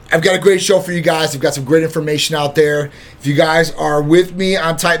I've got a great show for you guys. I've got some great information out there. If you guys are with me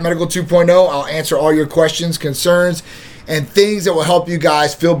on Titan Medical 2.0, I'll answer all your questions, concerns, and things that will help you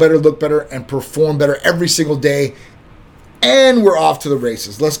guys feel better, look better, and perform better every single day. And we're off to the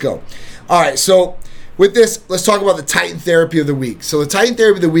races. Let's go. All right, so with this, let's talk about the Titan Therapy of the Week. So the Titan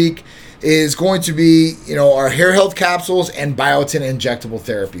Therapy of the Week is going to be, our hair health capsules and biotin injectable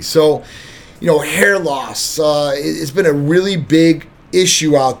therapy. So, hair loss, it's been a really big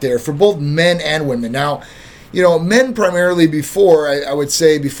issue out there for both men and women. Now, men primarily before, I would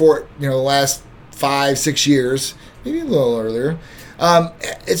say before, the last 5-6 years, maybe a little earlier,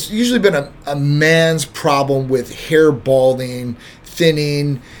 it's usually been a man's problem with hair balding,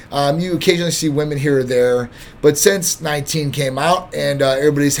 thinning. You occasionally see women here or there, but since 19 came out and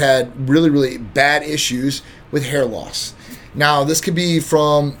everybody's had really, really bad issues with hair loss. Now, this could be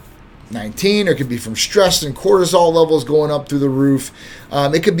from 19, or it could be from stress and cortisol levels going up through the roof.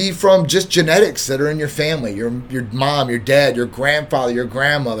 It could be from just genetics that are in your family, your mom, your dad, your grandfather, your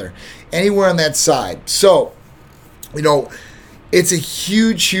grandmother, anywhere on that side. So, it's a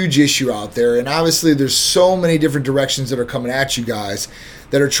huge, huge issue out there, and obviously there's so many different directions that are coming at you guys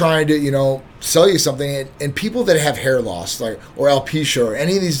that are trying to, sell you something, and people that have hair loss, or alopecia, or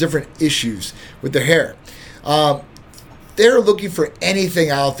any of these different issues with their hair, they're looking for anything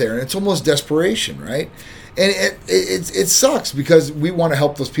out there, and it's almost desperation, right? And it sucks because we want to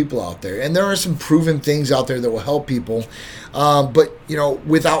help those people out there, and there are some proven things out there that will help people, but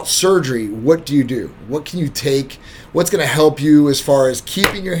without surgery, what do you do? What can you take? What's going to help you as far as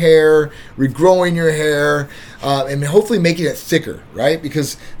keeping your hair, regrowing your hair, and hopefully making it thicker, right?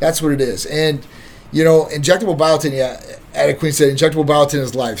 Because that's what it is. And injectable biotin, Ada Queen said injectable biotin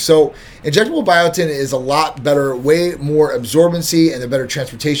is life. So injectable biotin is a lot better, way more absorbency and a better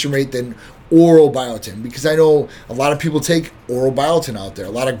transportation rate than oral biotin, because I know a lot of people take oral biotin out there. A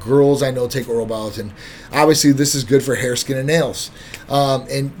lot of girls I know take oral biotin. Obviously, this is good for hair, skin, and nails.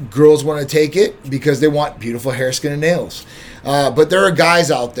 And girls want to take it because they want beautiful hair, skin, and nails. But there are guys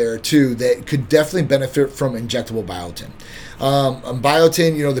out there, too, that could definitely benefit from injectable biotin.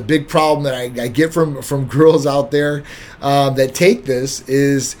 Biotin, the big problem that I get from girls out there that take this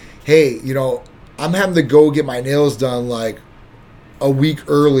is, hey, I'm having to go get my nails done like a week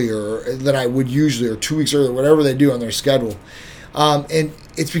earlier than I would usually, or 2 weeks earlier, whatever they do on their schedule. And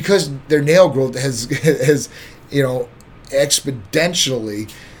it's because their nail growth has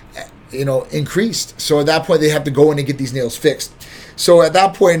exponentially, increased. So at that point, they have to go in and get these nails fixed. So at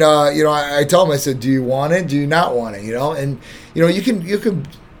that point, I tell them, I said, do you want it? Do you not want it? And, you can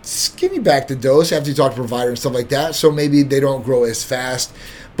skinny back the dose after you talk to a provider and stuff like that. So maybe they don't grow as fast.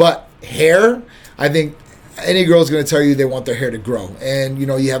 But hair, I think any girl's going to tell you they want their hair to grow. And,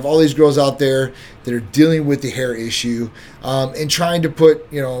 you have all these girls out there that are dealing with the hair issue and trying to put,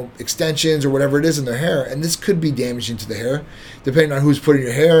 extensions or whatever it is in their hair. And this could be damaging to the hair, depending on who's putting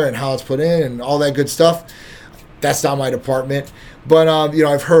your hair and how it's put in and all that good stuff. That's not my department. But,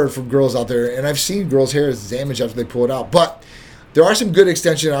 I've heard from girls out there, and I've seen girls' hair is damaged after they pull it out. But there are some good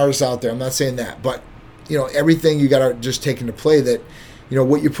extension artists out there. I'm not saying that. But, everything you got to just take into play that,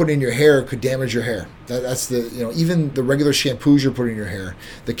 what you put in your hair could damage your hair. That's even the regular shampoos you're putting in your hair,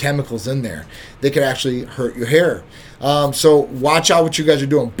 the chemicals in there, they could actually hurt your hair. So watch out what you guys are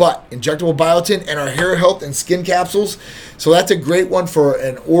doing. But injectable biotin and our hair health and skin capsules, so that's a great one for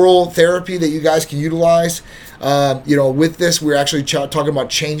an oral therapy that you guys can utilize. With this, we're actually talking about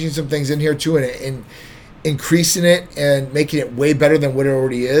changing some things in here too, and increasing it and making it way better than what it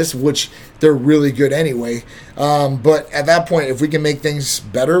already is, which they're really good anyway. But at that point, if we can make things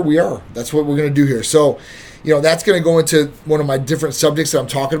better, we are. That's what we're going to do here. So, that's going to go into one of my different subjects that I'm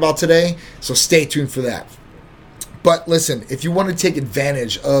talking about today. So stay tuned for that. But listen, if you want to take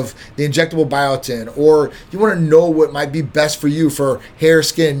advantage of the injectable biotin, or you want to know what might be best for you for hair,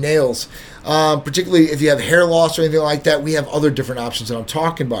 skin, nails, particularly if you have hair loss or anything like that, we have other different options that I'm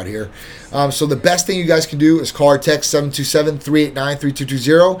talking about here. So the best thing you guys can do is call or text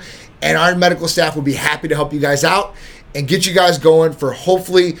 727-389-3220, and our medical staff will be happy to help you guys out and get you guys going for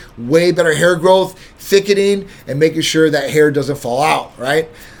hopefully way better hair growth, thickening, and making sure that hair doesn't fall out, right?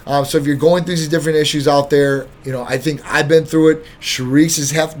 So if you're going through these different issues out there, I think I've been through it. Sharice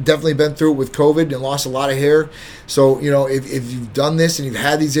has definitely been through it with COVID and lost a lot of hair. So, if you've done this and you've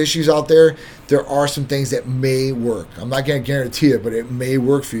had these issues out there, there are some things that may work. I'm not going to guarantee it, but it may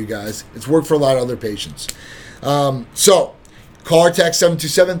work for you guys. It's worked for a lot of other patients. So call or text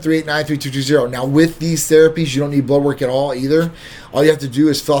 727-389-3220. Now, with these therapies, you don't need blood work at all either. All you have to do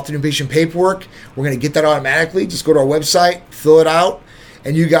is fill out the new patient paperwork. We're going to get that automatically. Just go to our website, fill it out.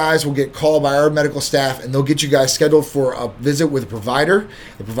 and you guys will get called by our medical staff, and they'll get you guys scheduled for a visit with a provider.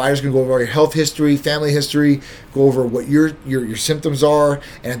 The provider's going to go over your health history, family history, go over what your symptoms are,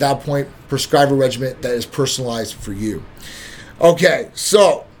 and at that point, prescribe a regimen that is personalized for you. Okay,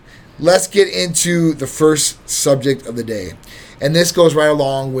 so let's get into the first subject of the day. And this goes right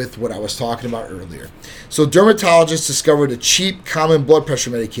along with what I was talking about earlier. So dermatologists discovered a cheap, common blood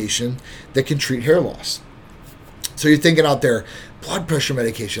pressure medication that can treat hair loss. So you're thinking out there, blood pressure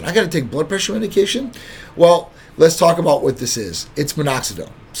medication. I got to take blood pressure medication? Well, let's talk about what this is. It's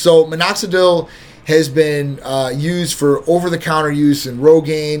minoxidil. So minoxidil has been used for over-the-counter use in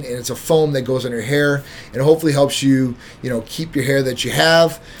Rogaine, and it's a foam that goes on your hair, and it hopefully helps you, keep your hair that you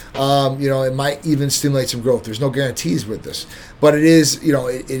have. It might even stimulate some growth. There's no guarantees with this, but it is,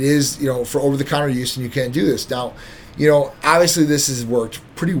 for over-the-counter use, and you can do this. Now, obviously this has worked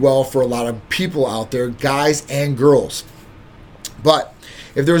pretty well for a lot of people out there, guys and girls. But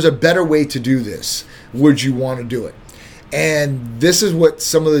if there was a better way to do this, would you want to do it? And this is what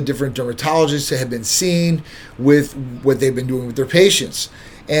some of the different dermatologists have been seeing with what they've been doing with their patients.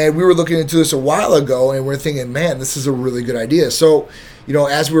 And we were looking into this a while ago, and we're thinking, man, this is a really good idea. So,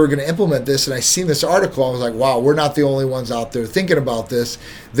 as we were going to implement this, and I seen this article, I was like, wow, we're not the only ones out there thinking about this.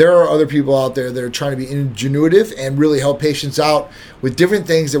 There are other people out there that are trying to be ingenuitive and really help patients out with different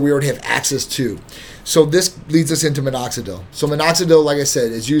things that we already have access to. So this leads us into minoxidil. So minoxidil, like I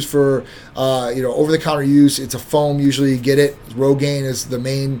said, is used for over-the-counter use. It's a foam. Usually you get it. Rogaine is the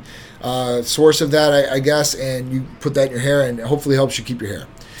main source of that, I guess, and you put that in your hair, and it hopefully helps you keep your hair.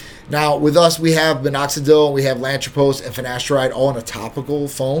 Now, with us, we have minoxidil, we have Lantropose, and finasteride all in a topical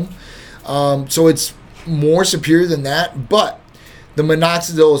foam. So it's more superior than that, but the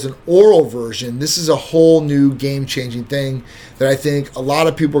minoxidil is an oral version. This is a whole new game-changing thing that I think a lot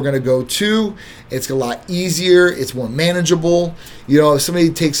of people are going to go to. It's a lot easier. It's more manageable. If somebody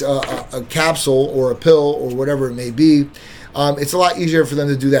takes a capsule or a pill or whatever it may be, it's a lot easier for them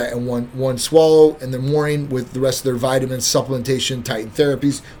to do that in one swallow in the morning with the rest of their vitamins, supplementation, Titan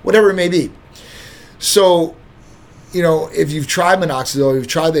therapies, whatever it may be. So, if you've tried minoxidil, you've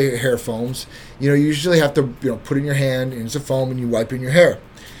tried the hair foams, you usually have to, put in your hand, and it's a foam, and you wipe in your hair.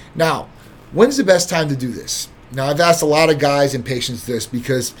 Now, when's the best time to do this? Now, I've asked a lot of guys and patients this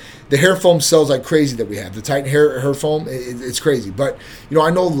because the hair foam sells like crazy that we have. The Titan hair foam, it's crazy. But,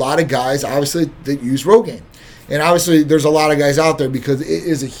 I know a lot of guys, obviously, that use Rogaine. And obviously, there's a lot of guys out there because it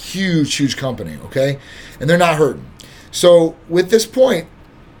is a huge, huge company, okay? And they're not hurting. So, with this point,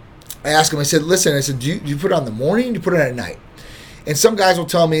 I asked him, I said, do you put it on the morning or do you put it at night? And some guys will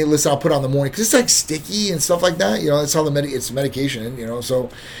tell me, listen, I'll put it on the morning because it's like sticky and stuff like that. That's how it's medication, so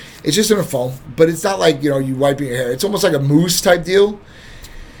it's just in a foam. But it's not like, you wiping your hair. It's almost like a mousse type deal.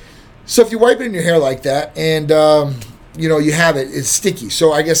 So if you wipe it in your hair like that and, you have it, it's sticky.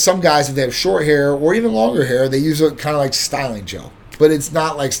 So I guess some guys, if they have short hair or even longer hair, they use it kind of like styling gel. But it's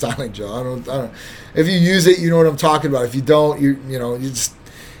not like styling gel. I don't. If you use it, you know what I'm talking about. If you don't,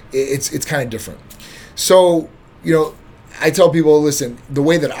 it's kind of different. So, I tell people, listen, the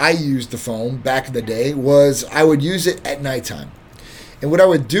way that I used the foam back in the day was I would use it at nighttime. And what I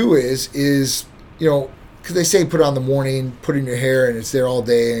would do is because they say put it on the morning, put it in your hair, and it's there all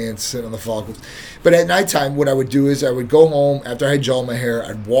day, and it's sitting on the follicles. But at nighttime, what I would do is I would go home after I had gel in my hair,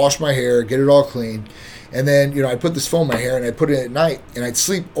 I'd wash my hair, get it all clean, and then, I'd put this foam in my hair, and I'd put it at night, and I'd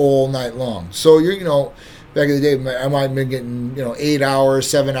sleep all night long. So, back in the day, I might have been getting, 8 hours,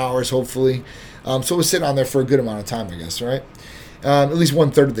 7 hours, hopefully. So it was sitting on there for a good amount of time, I guess, right? At least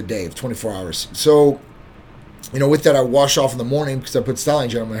 1/3 of the day of 24 hours. So, with that, I wash off in the morning because I put styling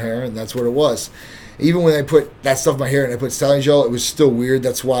gel in my hair, and that's what it was. Even when I put that stuff in my hair and I put styling gel, it was still weird.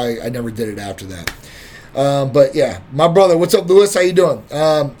 That's why I never did it after that. But yeah, my brother, what's up, Lewis? How you doing?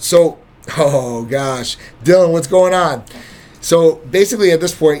 Oh gosh, Dylan, what's going on? So basically, at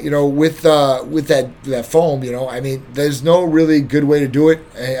this point, with that foam, there's no really good way to do it.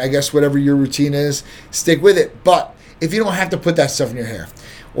 I guess whatever your routine is, stick with it. But if you don't have to put that stuff in your hair,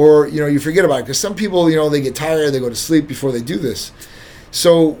 or you forget about it, because some people, they get tired, they go to sleep before they do this.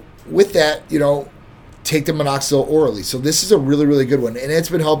 So with that, take the minoxidil orally. So this is a really, really good one, and it's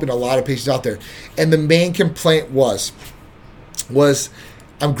been helping a lot of patients out there. And the main complaint was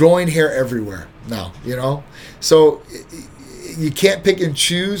I'm growing hair everywhere now. So you can't pick and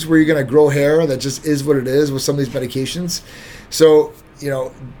choose where you're going to grow hair. That just is what it is with some of these medications. So,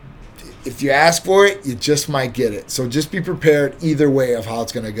 if you ask for it, you just might get it. So just be prepared either way of how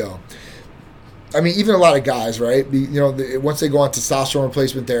it's going to go. Even a lot of guys, right? Once they go on testosterone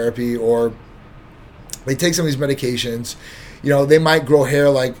replacement therapy or, they take some of these medications, they might grow hair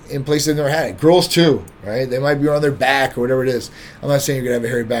like in places they've never had it. Girls too, right? They might be on their back or whatever it is. I'm not saying you're gonna have a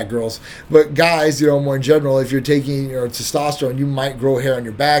hairy back, girls, but guys, more in general, if you're taking testosterone, you might grow hair on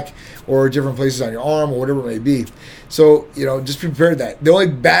your back or different places on your arm or whatever it may be. So just be prepared for that. The only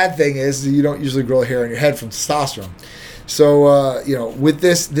bad thing is that you don't usually grow hair on your head from testosterone. So with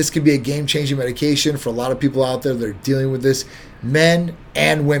this could be a game-changing medication for a lot of people out there that are dealing with this, men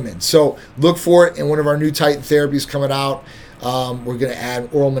and women. So look for it in one of our new Titan therapies coming out. We're going to add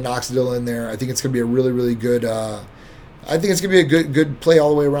oral minoxidil in there. I think it's going to be a really, really good. I think it's going to be a good play all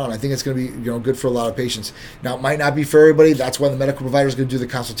the way around. I think it's going to be good for a lot of patients. Now, it might not be for everybody. That's why the medical provider is going to do the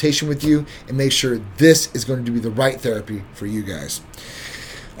consultation with you and make sure this is going to be the right therapy for you guys.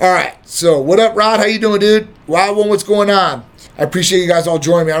 All right. So what up, Rod? How you doing, dude? Wild One, what's going on? I appreciate you guys all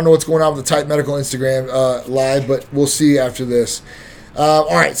joining me. I don't know what's going on with the Titan Medical Instagram live, but we'll see after this. All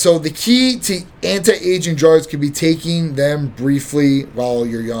right, so the key to anti-aging drugs can be taking them briefly while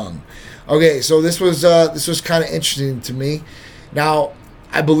you're young. Okay, so this was kind of interesting to me. Now,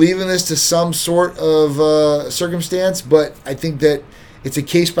 I believe in this to some sort of circumstance, but I think that it's a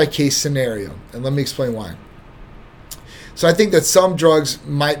case-by-case scenario, and let me explain why. So I think that some drugs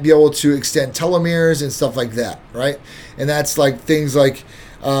might be able to extend telomeres and stuff like that, right? And that's like things like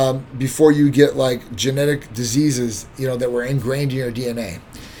before you get like genetic diseases, that were ingrained in your DNA.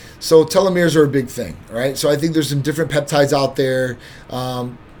 So telomeres are a big thing, right? So I think there's some different peptides out there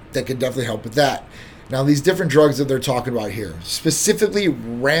that could definitely help with that. Now, these different drugs that they're talking about here, specifically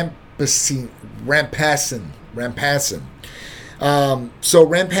rampacin. So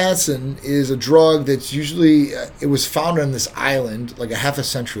rampacin is a drug that's usually, it was found on this island like a half a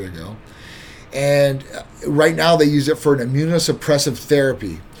century ago. And right now they use it for an immunosuppressive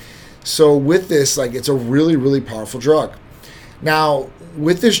therapy. So with this, it's a really, really powerful drug. Now,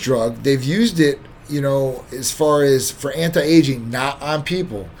 with this drug, they've used it, as far as for anti-aging, not on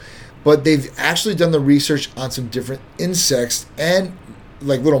people, but they've actually done the research on some different insects and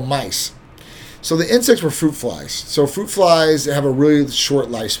like little mice. So the insects were fruit flies. So fruit flies have a really short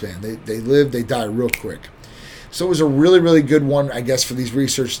lifespan. They die real quick. So it was a really, really good one, I guess, for these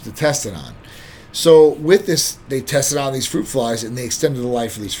researchers to test it on. So with this, they tested on these fruit flies and they extended the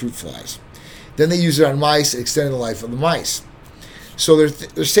life of these fruit flies. Then they used it on mice, extended the life of the mice. So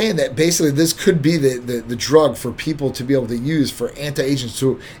they're saying that basically this could be the drug for people to be able to use for anti-aging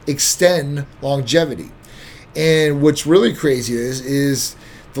to extend longevity. And what's really crazy is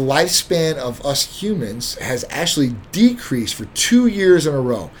the lifespan of us humans has actually decreased for 2 years in a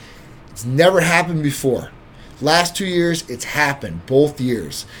row. It's never happened before. Last 2 years, it's happened, both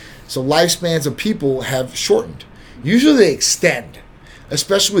years. So lifespans of people have shortened. Usually they extend,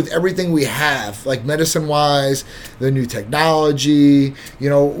 especially with everything we have, like medicine-wise, the new technology,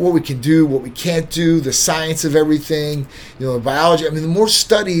 what we can do, what we can't do, the science of everything, the biology. I mean, the more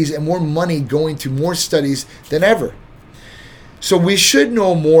studies and more money going to more studies than ever. So we should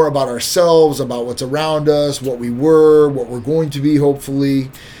know more about ourselves, about what's around us, what we were, what we're going to be,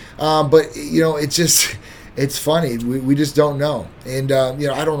 hopefully. But, it's funny. We just don't know. And,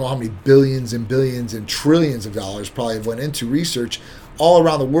 I don't know how many billions and billions and trillions of dollars probably went into research all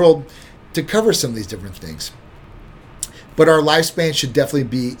around the world to cover some of these different things. But our lifespan should definitely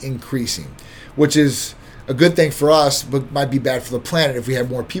be increasing, which is a good thing for us, but might be bad for the planet if we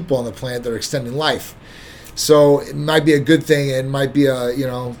have more people on the planet that are extending life. So it might be a good thing, and might be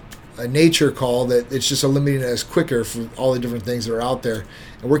a nature call that it's just eliminating us quicker for all the different things that are out there.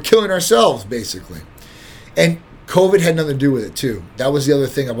 And we're killing ourselves, basically. And COVID had nothing to do with it, too. That was the other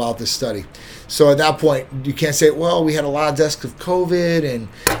thing about this study. So at that point, you can't say, well, we had a lot of deaths of COVID, and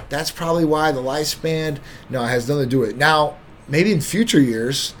that's probably why the lifespan. No, it has nothing to do with it. Now, maybe in future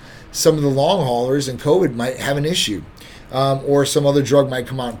years, some of the long haulers and COVID might have an issue. Or some other drug might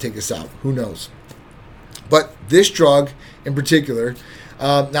come out and take us out. Who knows? But this drug in particular,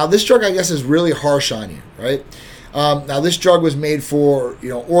 now this drug, I guess, is really harsh on you, right? Now, this drug was made for,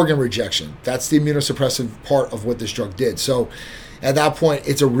 organ rejection. That's the immunosuppressive part of what this drug did. So at that point,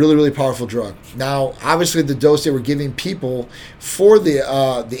 it's a really, really powerful drug. Now, obviously, the dose they were giving people for the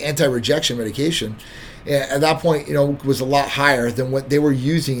anti-rejection medication, at that point, was a lot higher than what they were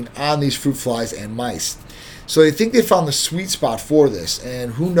using on these fruit flies and mice. So they think they found the sweet spot for this,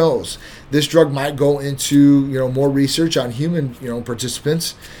 and who knows? This drug might go into more research on human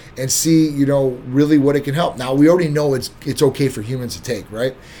participants and see really what it can help. Now we already know it's okay for humans to take,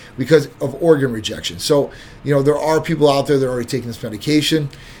 right? Because of organ rejection. So there are people out there that are already taking this medication.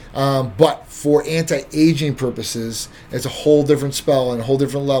 But for anti-aging purposes, it's a whole different spell and a whole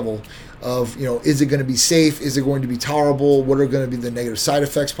different level of, is it going to be safe? Is it going to be tolerable? What are going to be the negative side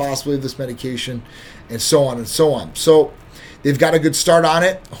effects possibly of this medication? And so on and so on. So they've got a good start on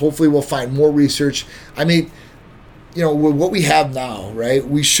it. Hopefully we'll find more research. I mean, with what we have now, right,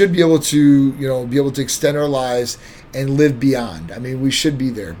 we should be able to extend our lives and live beyond. I mean, we should be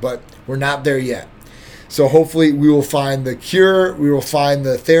there, but we're not there yet. So hopefully we will find the cure. We will find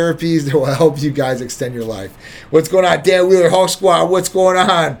the therapies that will help you guys extend your life. What's going on, Dan Wheeler, Hawk Squad? What's going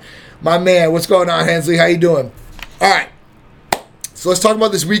on? My man, what's going on, Hensley? How you doing? All right. So let's talk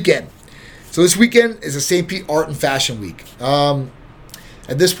about this weekend. So this weekend is a St. Pete Art and Fashion Week.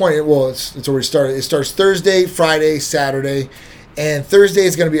 At this point, it's already started. It starts Thursday, Friday, Saturday. And Thursday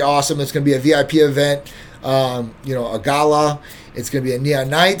is going to be awesome. It's going to be a VIP event, a gala. It's going to be a neon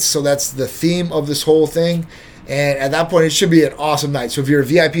night. So that's the theme of this whole thing. And at that point, it should be an awesome night. So if you're a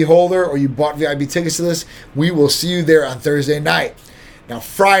VIP holder or you bought VIP tickets to this, we will see you there on Thursday night. Now,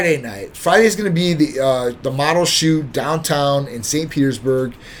 Friday is going to be the model shoot downtown in St.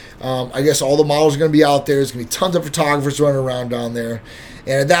 Petersburg. I guess all the models are going to be out there. There's going to be tons of photographers running around down there.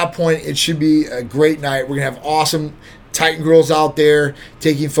 And at that point, it should be a great night. We're going to have awesome Titan girls out there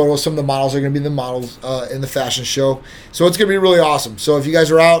taking photos. Some of the models are going to be the models in the fashion show. So it's going to be really awesome. So if you guys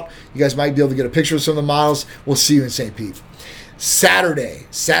are out, you guys might be able to get a picture of some of the models. We'll see you in St. Pete. Saturday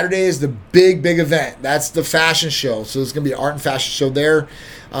is the big event. That's the fashion show. So there's going to be an art and fashion show there.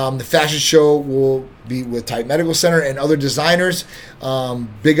 The fashion show will be with Titan Medical Center and other designers.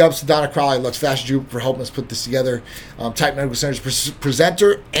 Big ups to Donna Crowley, Lux Fashion Group, for helping us put this together. Titan Medical Center is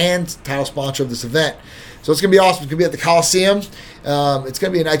presenter and title sponsor of this event. So it's going to be awesome. It's going to be at the Coliseum. It's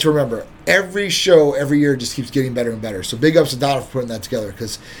going to be a night to remember. Every show, every year, just keeps getting better and better. So big ups to Donna for putting that together,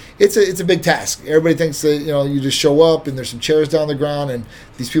 because it's a big task. Everybody thinks that you just show up and there's some chairs down the ground and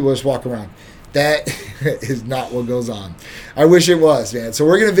these people just walk around. That is not what goes on. I wish it was, man. So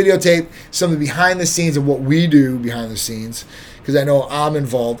we're going to videotape some of the behind the scenes of what we do behind the scenes, because I know I'm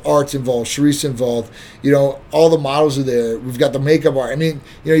involved, Art's involved, Sharice's involved. All the models are there. We've got the makeup art. I mean,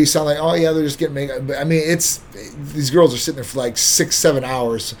 you sound like, oh yeah, they're just getting makeup. But I mean, these girls are sitting there for like 6-7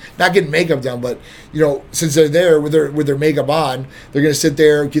 hours, not getting makeup done, but since they're there with their makeup on, they're going to sit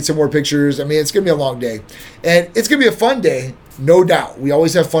there, get some more pictures. I mean, it's going to be a long day, and it's going to be a fun day. No doubt. We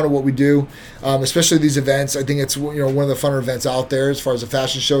always have fun at what we do, especially these events. I think it's one of the funner events out there as far as the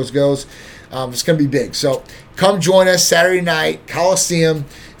fashion shows goes. It's going to be big. So come join us Saturday night, Coliseum.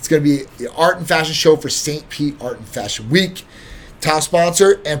 It's going to be the art and fashion show for St. Pete Art and Fashion Week. Top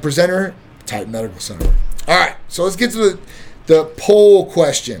sponsor and presenter, Titan Medical Center. All right, so let's get to the poll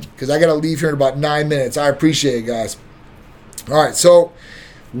question, because I got to leave here in about 9 minutes. I appreciate it, guys. All right, so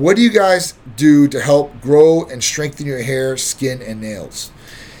what do you guys do to help grow and strengthen your hair, skin, and nails?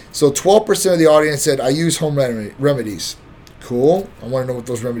 So 12% of the audience said, I use home remedies. Cool. I want to know what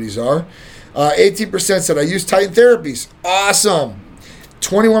those remedies are. 18% said, I use Titan therapies. Awesome.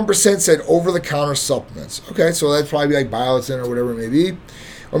 21% said over-the-counter supplements. Okay, so that'd probably be like biotin or whatever it may be.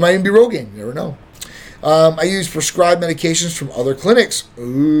 Or it might even be Rogaine. You never know. I use prescribed medications from other clinics.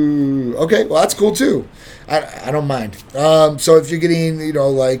 Ooh, okay, well, that's cool too. I don't mind. So if you're getting,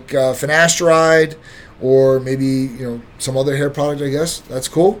 like finasteride or maybe, some other hair product, I guess, that's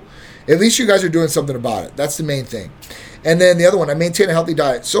cool. At least you guys are doing something about it. That's the main thing. And then the other one, I maintain a healthy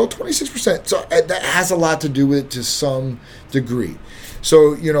diet. So 26%. So that has a lot to do with it to some degree.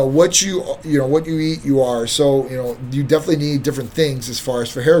 So, what you eat, you are. So, you definitely need different things as far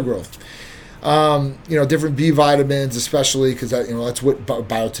as for hair growth. Different B vitamins, especially because that's what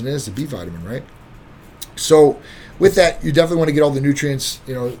biotin is, the B vitamin, right? So with that, you definitely want to get all the nutrients,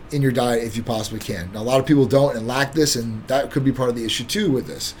 in your diet if you possibly can. Now, a lot of people don't and lack this, and that could be part of the issue too with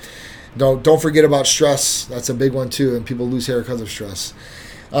this. Don't forget about stress. That's a big one too, and people lose hair because of stress.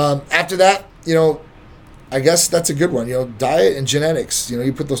 After that, I guess that's a good one. Diet and genetics.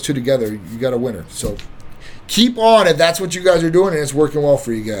 You put those two together, you got a winner. So keep on if that's what you guys are doing and it's working well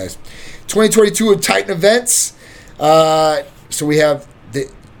for you guys. 2022 of Titan events. So we have the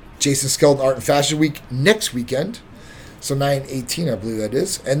Jason Skelton Art and Fashion Week next weekend. So 9/18, I believe that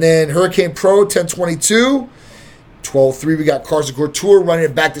is. And then Hurricane Pro 10/22. 12/3, we got Cars and Couture running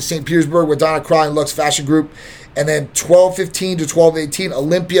it back to St. Petersburg with Donna Crowley and Lux Fashion Group. And then 12/15 to 12/18,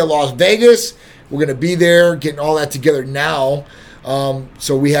 Olympia, Las Vegas. We're going to be there, getting all that together now.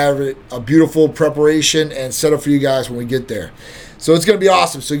 So we have a beautiful preparation and setup for you guys when we get there. So it's going to be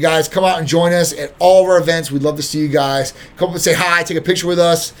awesome. So you guys come out and join us at all of our events. We'd love to see you guys. Come up and say hi, take a picture with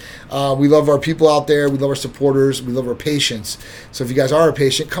us. We love our people out there. We love our supporters. We love our patients. So if you guys are a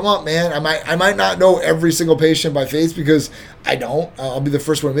patient, come up, man. I might not know every single patient by face because I don't. I'll be the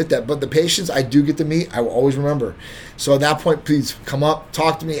first one to admit that. But the patients I do get to meet, I will always remember. So at that point, please come up,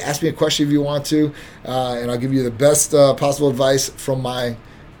 talk to me, ask me a question if you want to, and I'll give you the best possible advice from my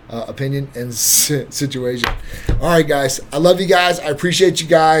opinion and situation. All right, guys. I love you guys. I appreciate you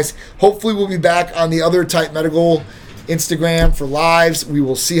guys. Hopefully we'll be back on the other Tight Medical Instagram for lives. We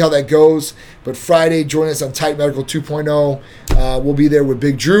will see how that goes. But Friday, join us on Tight Medical 2.0. We'll be there with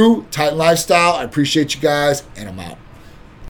Big Drew, Titan Lifestyle. I appreciate you guys, and I'm out.